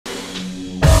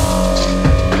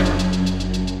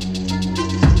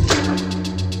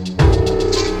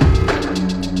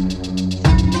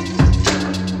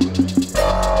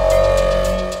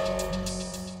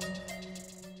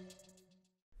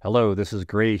Hello, this is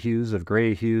Grant Hughes of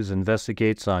Grant Hughes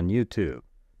Investigates on YouTube.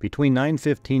 Between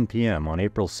 9:15 p.m. on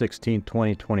April 16,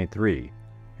 2023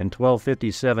 and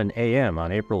 12:57 a.m.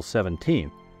 on April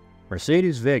 17th,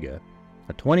 Mercedes Vega,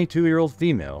 a 22-year-old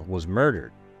female, was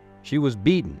murdered. She was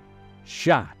beaten,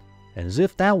 shot, and as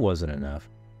if that wasn't enough,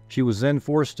 she was then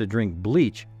forced to drink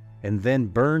bleach and then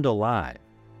burned alive.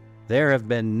 There have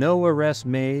been no arrests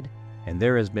made, and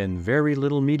there has been very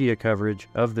little media coverage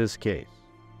of this case.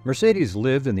 Mercedes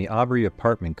lived in the Aubrey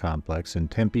apartment complex in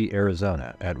Tempe,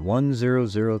 Arizona at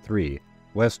 1003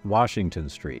 West Washington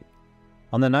Street.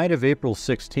 On the night of April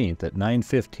 16th at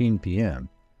 9:15 p.m.,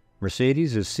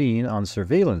 Mercedes is seen on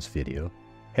surveillance video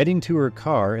heading to her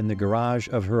car in the garage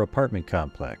of her apartment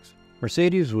complex.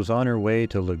 Mercedes was on her way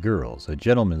to Le Girls, a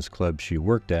gentleman's club she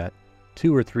worked at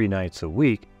 2 or 3 nights a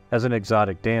week as an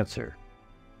exotic dancer.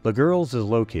 Le Girls is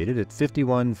located at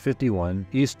 5151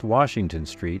 East Washington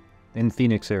Street in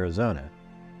Phoenix, Arizona,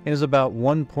 and is about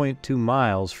 1.2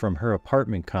 miles from her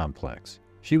apartment complex.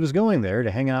 She was going there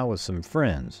to hang out with some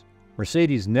friends.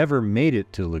 Mercedes never made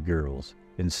it to Le Girls.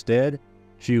 Instead,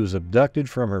 she was abducted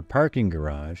from her parking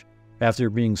garage after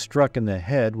being struck in the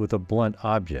head with a blunt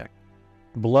object.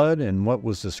 Blood and what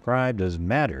was described as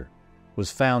matter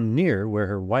was found near where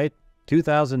her white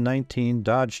 2019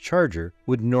 Dodge Charger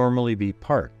would normally be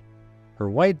parked. Her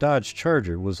white Dodge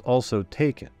Charger was also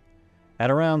taken. At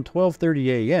around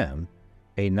 12:30 a.m.,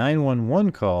 a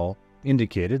 911 call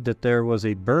indicated that there was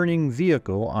a burning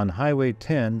vehicle on Highway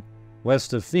 10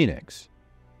 west of Phoenix.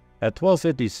 At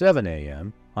 12:57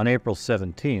 a.m. on April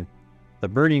 17th, the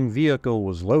burning vehicle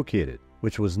was located,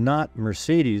 which was not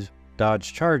Mercedes'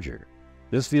 Dodge Charger.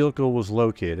 This vehicle was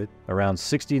located around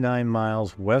 69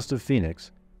 miles west of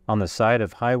Phoenix on the side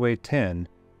of Highway 10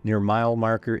 near mile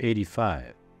marker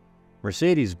 85.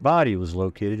 Mercedes' body was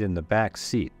located in the back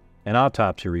seat. An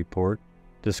autopsy report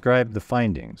described the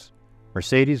findings.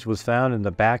 Mercedes was found in the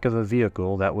back of a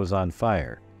vehicle that was on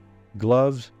fire.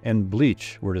 Gloves and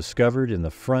bleach were discovered in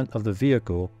the front of the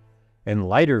vehicle, and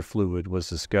lighter fluid was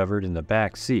discovered in the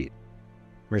back seat.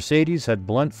 Mercedes had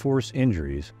blunt force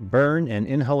injuries, burn and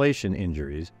inhalation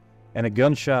injuries, and a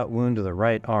gunshot wound to the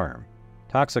right arm.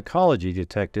 Toxicology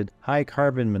detected high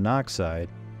carbon monoxide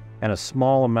and a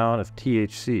small amount of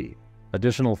THC.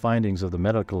 Additional findings of the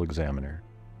medical examiner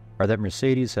are that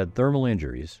Mercedes had thermal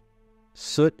injuries,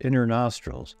 soot in her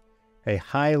nostrils, a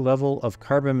high level of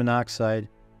carbon monoxide,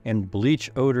 and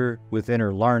bleach odor within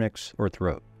her larynx or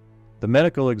throat. The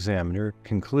medical examiner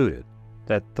concluded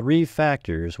that 3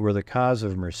 factors were the cause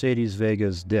of Mercedes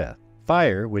Vega's death: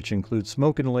 fire, which includes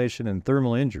smoke inhalation and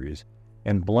thermal injuries,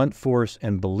 and blunt force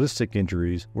and ballistic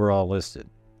injuries were all listed.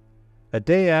 A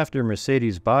day after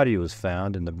Mercedes' body was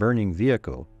found in the burning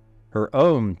vehicle, her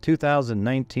own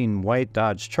 2019 white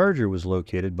Dodge Charger was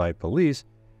located by police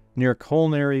near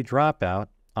Culinary Dropout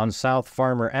on South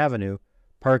Farmer Avenue,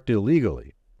 parked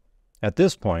illegally. At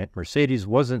this point, Mercedes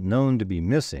wasn't known to be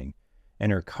missing,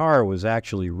 and her car was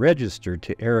actually registered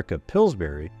to Erica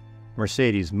Pillsbury,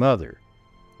 Mercedes' mother.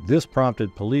 This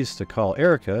prompted police to call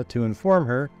Erica to inform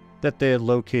her that they had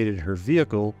located her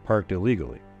vehicle parked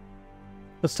illegally.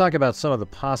 Let's talk about some of the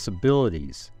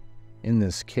possibilities in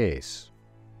this case.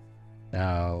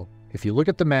 Now, if you look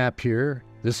at the map here,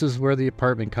 this is where the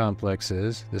apartment complex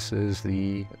is. This is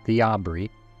the Aubrey.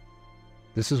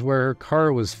 This is where her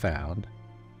car was found.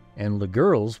 And Le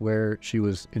Girls, where she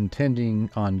was intending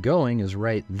on going, is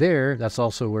right there. That's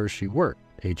also where she worked,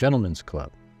 a gentleman's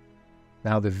club.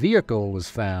 Now, the vehicle was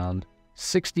found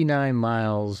 69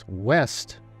 miles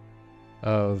west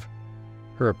of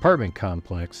her apartment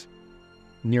complex,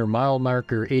 near mile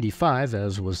marker 85,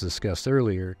 as was discussed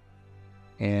earlier.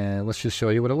 And let's just show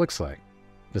you what it looks like.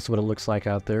 This is what it looks like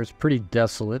out there. It's pretty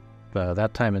desolate.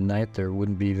 That time of night, there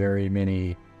wouldn't be very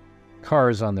many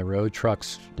cars on the road,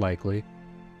 trucks likely,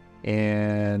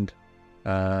 and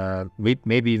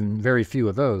maybe even very few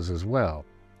of those as well.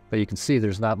 But you can see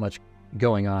there's not much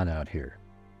going on out here.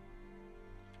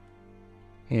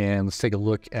 And let's take a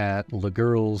look at Le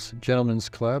Girls Gentlemen's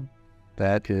Club.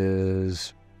 That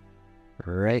is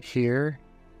right here.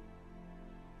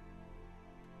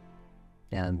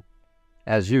 And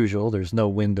as usual, there's no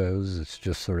windows. It's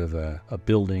just sort of a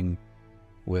building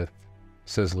with,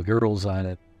 says Le Girls on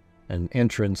it, an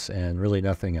entrance, and really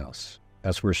nothing else.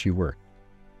 That's where she worked.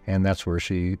 And that's where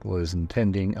she was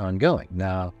intending on going.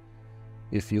 Now,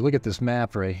 if you look at this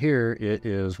map right here, it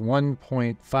is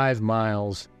 1.5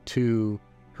 miles to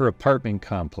her apartment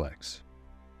complex.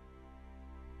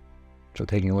 So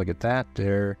taking a look at that,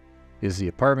 there is the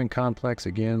apartment complex.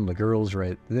 Again, Le Girls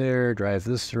right there, drive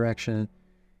this direction.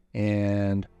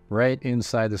 And right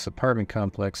inside this apartment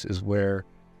complex is where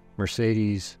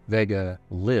Mercedes Vega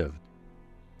lived.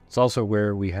 It's also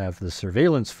where we have the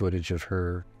surveillance footage of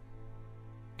her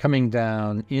coming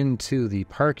down into the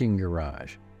parking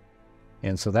garage.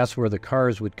 And so that's where the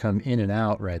cars would come in and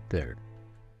out right there.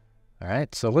 All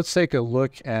right, so let's take a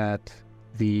look at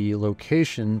the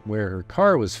location where her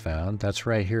car was found. That's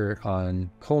right here on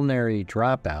Culinary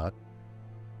Dropout.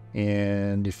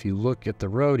 And if you look at the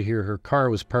road here, her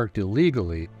car was parked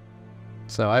illegally.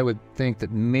 So I would think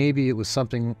that maybe it was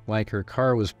something like her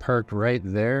car was parked right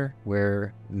there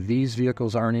where these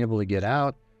vehicles aren't able to get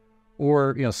out,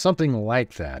 or, you know, something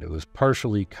like that. It was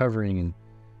partially covering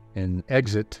an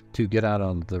exit to get out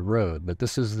on the road. But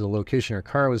this is the location her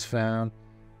car was found.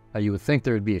 You would think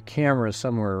there would be a camera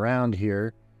somewhere around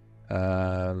here.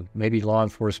 Maybe law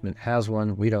enforcement has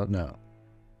one. We don't know.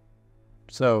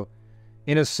 So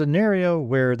in a scenario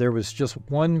where there was just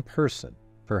one person,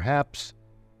 perhaps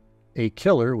a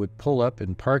killer would pull up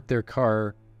and park their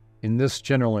car in this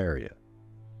general area.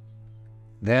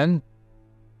 Then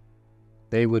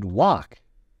they would walk,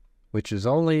 which is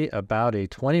only about a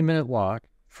 20-minute walk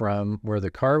from where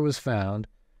the car was found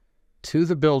to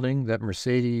the building that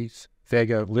Mercedes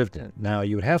Vega lived in. Now,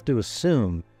 you would have to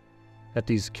assume that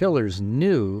these killers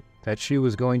knew that she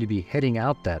was going to be heading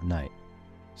out that night.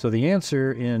 So the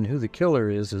answer in who the killer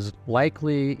is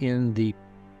likely in the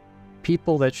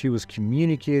people that she was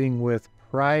communicating with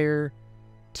prior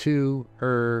to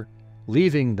her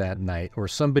leaving that night, or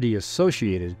somebody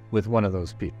associated with one of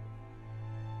those people.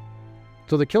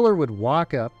 So the killer would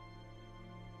walk up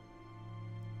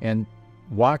and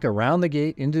walk around the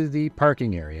gate into the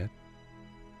parking area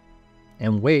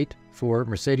and wait for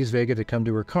Mercedes Vega to come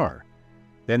to her car.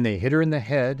 Then they hit her in the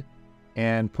head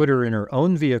and put her in her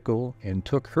own vehicle and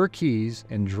took her keys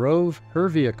and drove her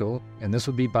vehicle, and this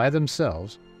would be by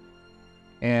themselves,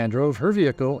 and drove her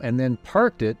vehicle and then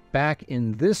parked it back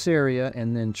in this area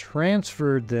and then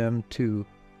transferred them to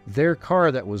their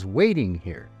car that was waiting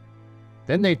here.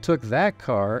 Then they took that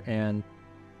car and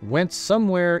went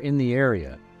somewhere in the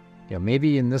area. You know,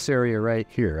 maybe in this area right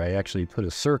here. I actually put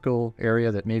a circle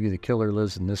area that maybe the killer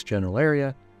lives in this general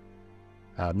area.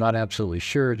 I'm not absolutely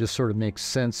sure. It just sort of makes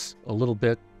sense a little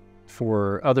bit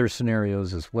for other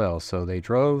scenarios as well. So they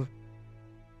drove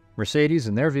Mercedes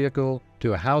in their vehicle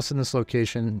to a house in this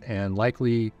location and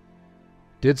likely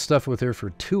did stuff with her for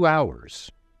 2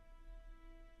 hours,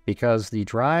 because the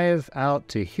drive out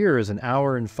to here is 1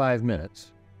 hour and 5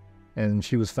 minutes. And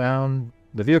she was found,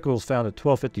 the vehicle was found at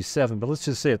 12:57, but let's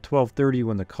just say at 12:30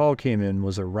 when the call came in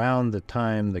was around the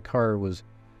time the car was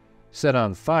set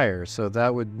on fire. So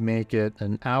that would make it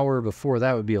 1 hour before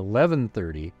that would be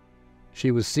 11:30.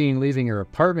 She was seen leaving her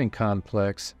apartment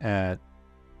complex at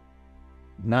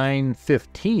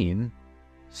 9:15.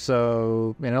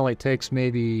 So it only takes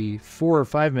maybe 4 or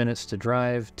 5 minutes to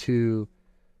drive to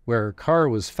where her car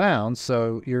was found.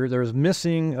 So there's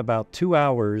missing about 2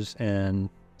 hours and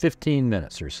 15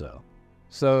 minutes or so.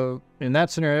 So in that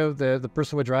scenario, the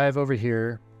person would drive over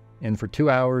here and for 2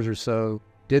 hours or so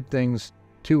did things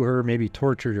to her, maybe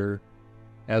tortured her,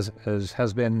 as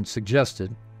has been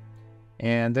suggested,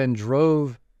 and then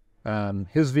drove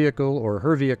his vehicle or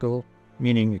her vehicle,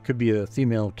 meaning it could be a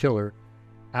female killer,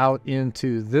 out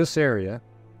into this area,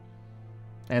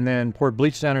 and then poured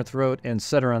bleach down her throat and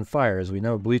set her on fire. As we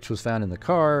know, bleach was found in the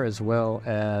car, as well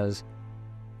as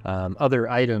other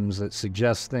items that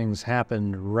suggest things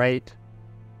happened right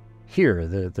here.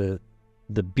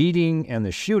 The beating and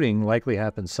the shooting likely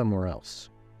happened somewhere else.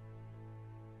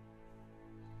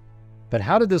 But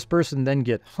how did this person then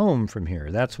get home from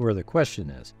here? That's where the question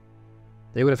is.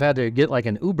 They would have had to get like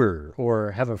an Uber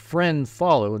or have a friend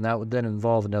follow, and that would then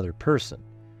involve another person.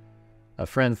 A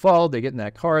friend followed, they get in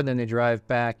that car, and then they drive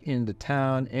back into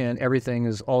town, and everything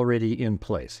is already in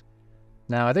place.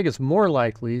 Now, I think it's more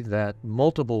likely that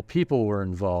multiple people were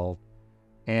involved,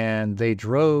 and they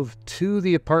drove to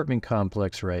the apartment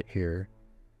complex right here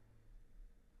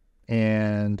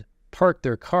and parked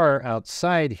their car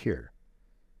outside here.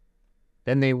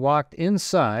 Then they walked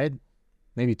inside,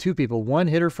 maybe 2 people, one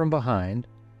hit her from behind,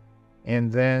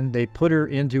 and then they put her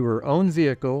into her own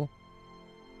vehicle.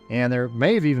 And there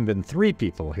may have even been 3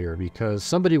 people here, because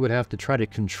somebody would have to try to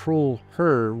control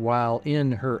her while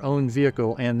in her own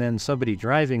vehicle, and then somebody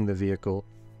driving the vehicle.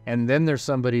 And then there's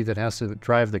somebody that has to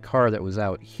drive the car that was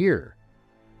out here.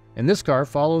 And this car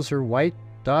follows her white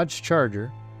Dodge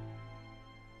Charger.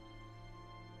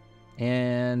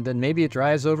 And then maybe it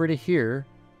drives over to here.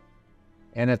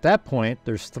 And at that point,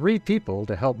 there's 3 people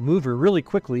to help move her really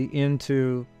quickly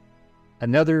into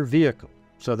another vehicle.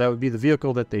 So that would be the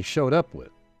vehicle that they showed up with.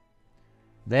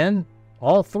 Then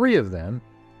all 3 of them,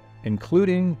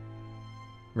 including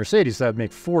Mercedes, that would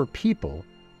make 4 people,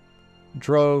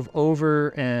 drove over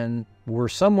and were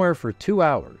somewhere for 2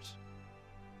 hours.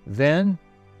 Then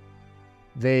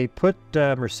they put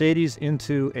Mercedes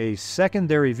into a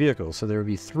secondary vehicle, so there would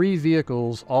be 3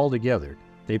 vehicles altogether.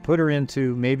 They put her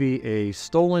into maybe a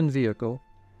stolen vehicle,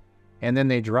 and then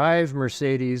they drive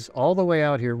Mercedes all the way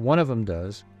out here, one of them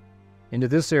does, into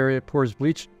this area, pours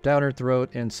bleach down her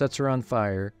throat and sets her on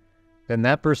fire. Then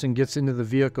that person gets into the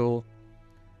vehicle,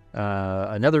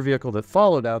 another vehicle that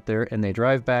followed out there, and they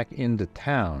drive back into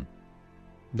town.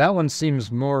 That one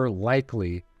seems more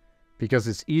likely because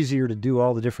it's easier to do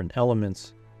all the different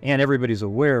elements and everybody's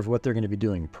aware of what they're going to be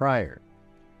doing prior.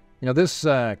 You know, this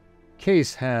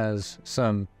case has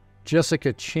some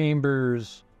Jessica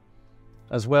Chambers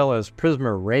as well as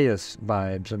Prisma Reyes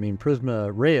vibes. I mean,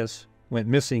 Prisma Reyes went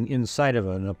missing inside of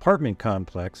an apartment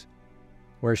complex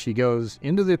where she goes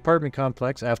into the apartment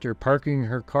complex after parking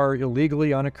her car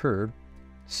illegally on a curb,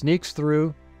 sneaks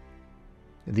through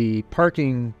the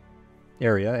parking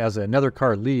area. As another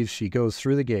car leaves, she goes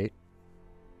through the gate,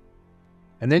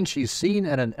 and then she's seen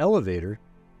at an elevator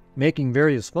making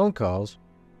various phone calls,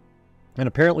 and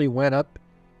apparently went up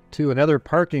to another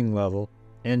parking level,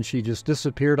 and she just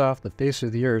disappeared off the face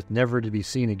of the earth, never to be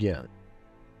seen again.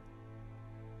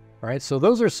 All right, so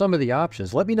those are some of the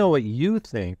options. Let me know what you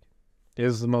think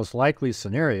is the most likely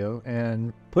scenario,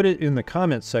 and put it in the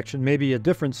comments section, maybe a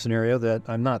different scenario that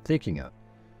I'm not thinking of.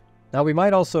 Now, we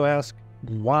might also ask,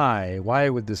 why? Why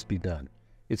would this be done?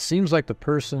 It seems like the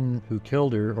person who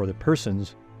killed her, or the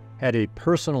persons, had a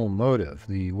personal motive.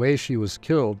 The way she was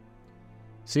killed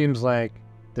seems like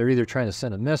they're either trying to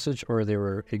send a message or they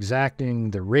were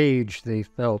exacting the rage they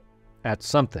felt at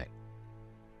something.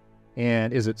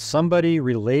 And is it somebody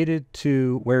related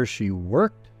to where she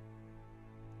worked?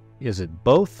 Is it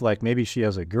both? Like maybe she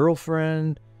has a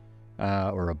girlfriend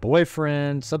or a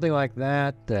boyfriend, something like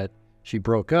that, that she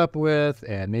broke up with,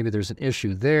 and maybe there's an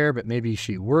issue there, but maybe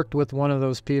she worked with one of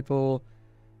those people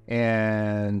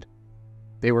and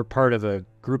they were part of a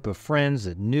group of friends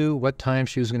that knew what time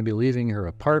she was going to be leaving her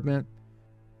apartment.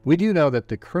 We do know that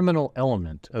the criminal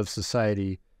element of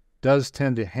society does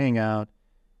tend to hang out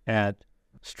at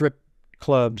strip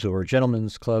clubs or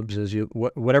gentlemen's clubs, as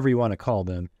whatever you want to call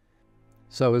them.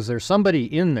 So is there somebody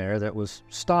in there that was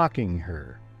stalking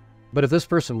her? But if this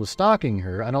person was stalking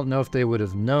her, I don't know if they would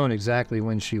have known exactly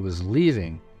when she was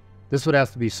leaving. This would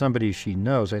have to be somebody she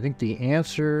knows. I think the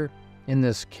answer in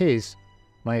this case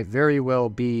might very well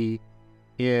be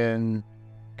in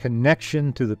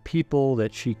connection to the people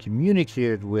that she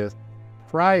communicated with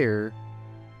prior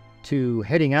to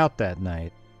heading out that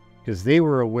night, because they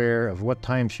were aware of what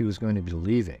time she was going to be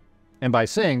leaving. And by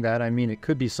saying that, I mean it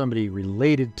could be somebody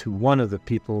related to one of the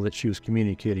people that she was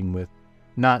communicating with,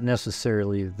 not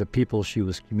necessarily the people she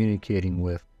was communicating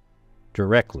with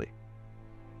directly.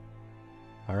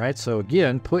 All right, so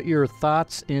again, put your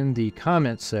thoughts in the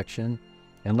comments section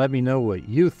and let me know what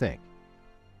you think.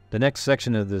 The next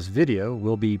section of this video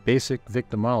will be basic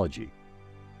victimology.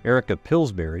 Erica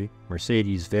Pillsbury,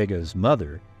 Mercedes Vega's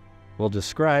mother, will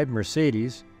describe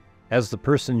Mercedes as the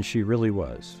person she really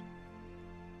was.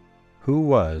 Who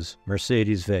was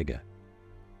Mercedes Vega?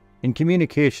 In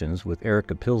communications with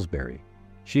Erica Pillsbury,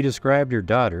 she described her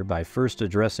daughter by first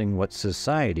addressing what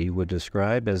society would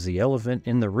describe as the elephant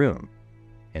in the room,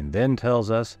 and then tells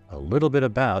us a little bit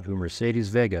about who Mercedes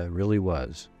Vega really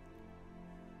was.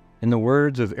 In the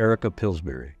words of Erica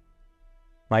Pillsbury,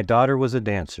 "My daughter was a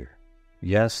dancer.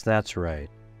 Yes, that's right.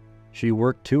 She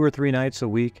worked 2 or 3 nights a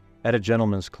week at a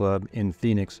gentleman's club in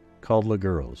Phoenix called La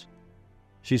Girls.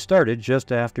 She started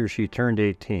just after she turned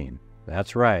 18.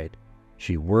 That's right.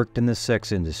 She worked in the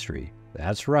sex industry.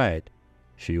 That's right.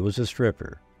 She was a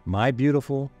stripper. My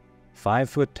beautiful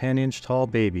 5'10" tall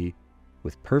baby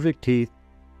with perfect teeth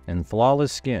and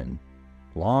flawless skin,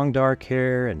 long dark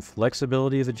hair and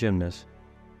flexibility of a gymnast,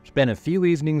 spent a few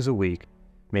evenings a week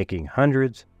making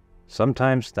hundreds,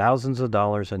 sometimes thousands of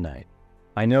dollars a night."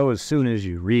 I know as soon as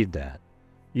you read that,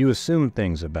 you assume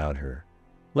things about her.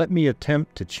 Let me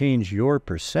attempt to change your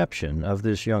perception of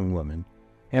this young woman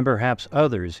and perhaps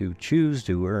others who choose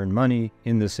to earn money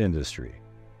in this industry.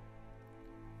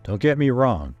 Don't get me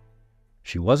wrong,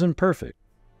 she wasn't perfect,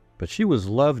 but she was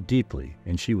loved deeply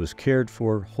and she was cared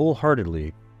for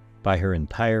wholeheartedly by her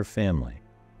entire family.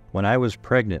 When I was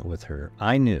pregnant with her,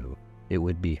 I knew it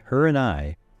would be her and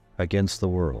I against the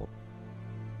world.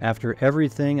 After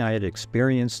everything I had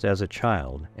experienced as a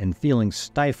child and feeling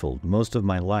stifled most of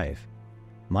my life,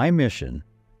 my mission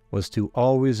was to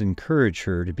always encourage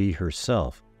her to be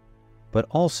herself, but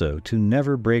also to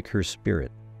never break her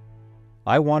spirit.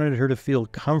 I wanted her to feel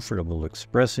comfortable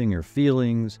expressing her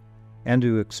feelings and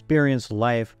to experience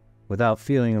life without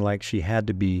feeling like she had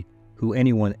to be who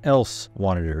anyone else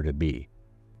wanted her to be.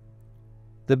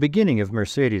 The beginning of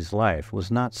Mercedes' life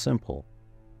was not simple.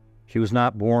 She was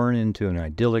not born into an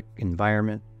idyllic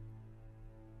environment.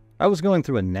 I was going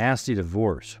through a nasty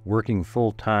divorce, working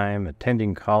full-time,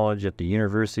 attending college at the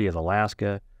University of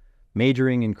Alaska,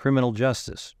 majoring in criminal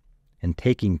justice, and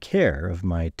taking care of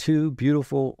my 2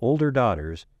 beautiful older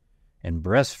daughters and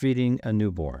breastfeeding a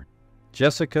newborn.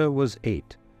 Jessica was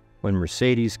 8 when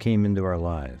Mercedes came into our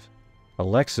lives.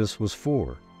 Alexis was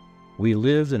 4. We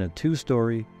lived in a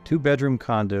 2-story, 2-bedroom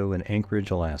condo in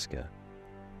Anchorage, Alaska.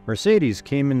 Mercedes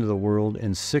came into the world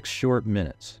in 6 short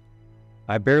minutes.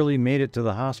 I barely made it to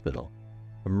the hospital,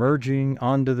 emerging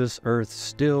onto this earth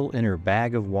still in her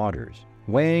bag of waters.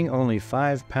 Weighing only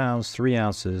 5 pounds 3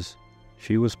 ounces,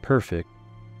 she was perfect,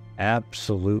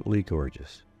 absolutely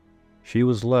gorgeous. She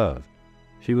was loved.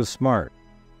 She was smart.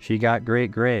 She got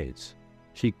great grades.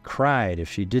 She cried if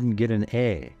she didn't get an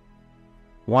A.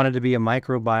 Wanted to be a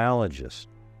microbiologist.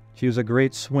 She was a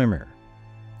great swimmer.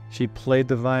 She played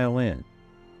the violin.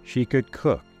 She could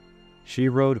cook. She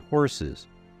rode horses.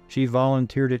 She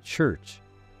volunteered at church.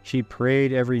 She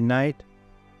prayed every night.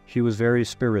 She was very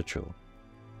spiritual.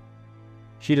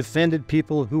 She defended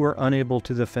people who were unable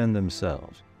to defend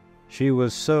themselves. She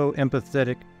was so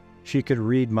empathetic, she could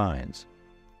read minds.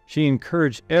 She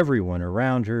encouraged everyone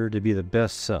around her to be the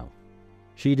best self.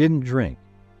 She didn't drink.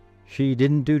 She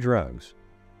didn't do drugs.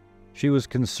 She was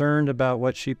concerned about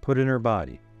what she put in her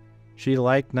body. She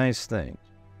liked nice things.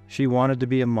 She wanted to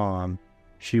be a mom.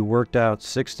 She worked out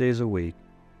 6 days a week.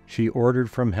 She ordered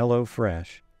from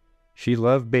HelloFresh. She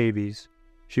loved babies.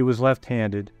 She was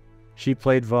left-handed. She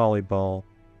played volleyball.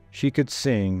 She could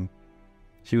sing.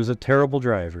 She was a terrible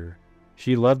driver.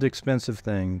 She loved expensive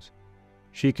things.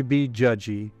 She could be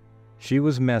judgy. She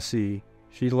was messy.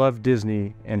 She loved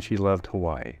Disney, and she loved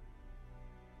Hawaii.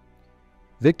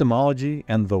 Victimology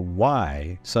and the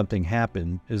why something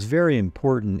happened is very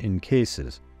important in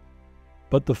cases,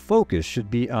 but the focus should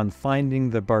be on finding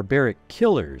the barbaric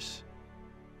killers,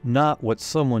 not what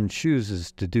someone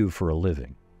chooses to do for a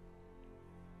living.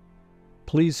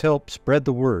 Please help spread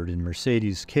the word in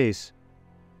Mercedes' case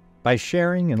by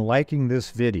sharing and liking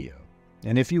this video.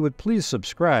 And if you would please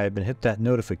subscribe and hit that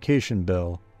notification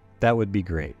bell, that would be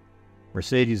great.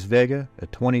 Mercedes Vega, a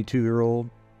 22-year-old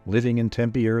living in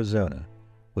Tempe, Arizona,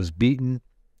 was beaten,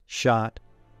 shot,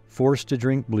 forced to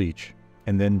drink bleach,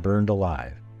 and then burned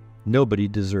alive. Nobody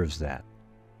deserves that.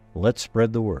 Let's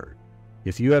spread the word.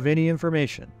 If you have any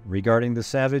information regarding the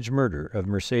savage murder of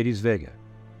Mercedes Vega,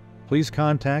 please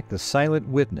contact the Silent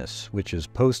Witness, which is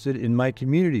posted in my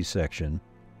community section,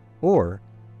 or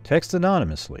text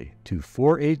anonymously to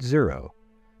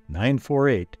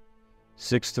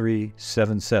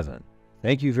 480-948-6377.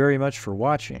 Thank you very much for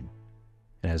watching.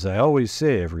 And as I always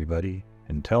say, everybody,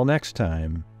 until next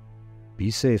time, be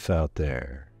safe out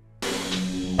there.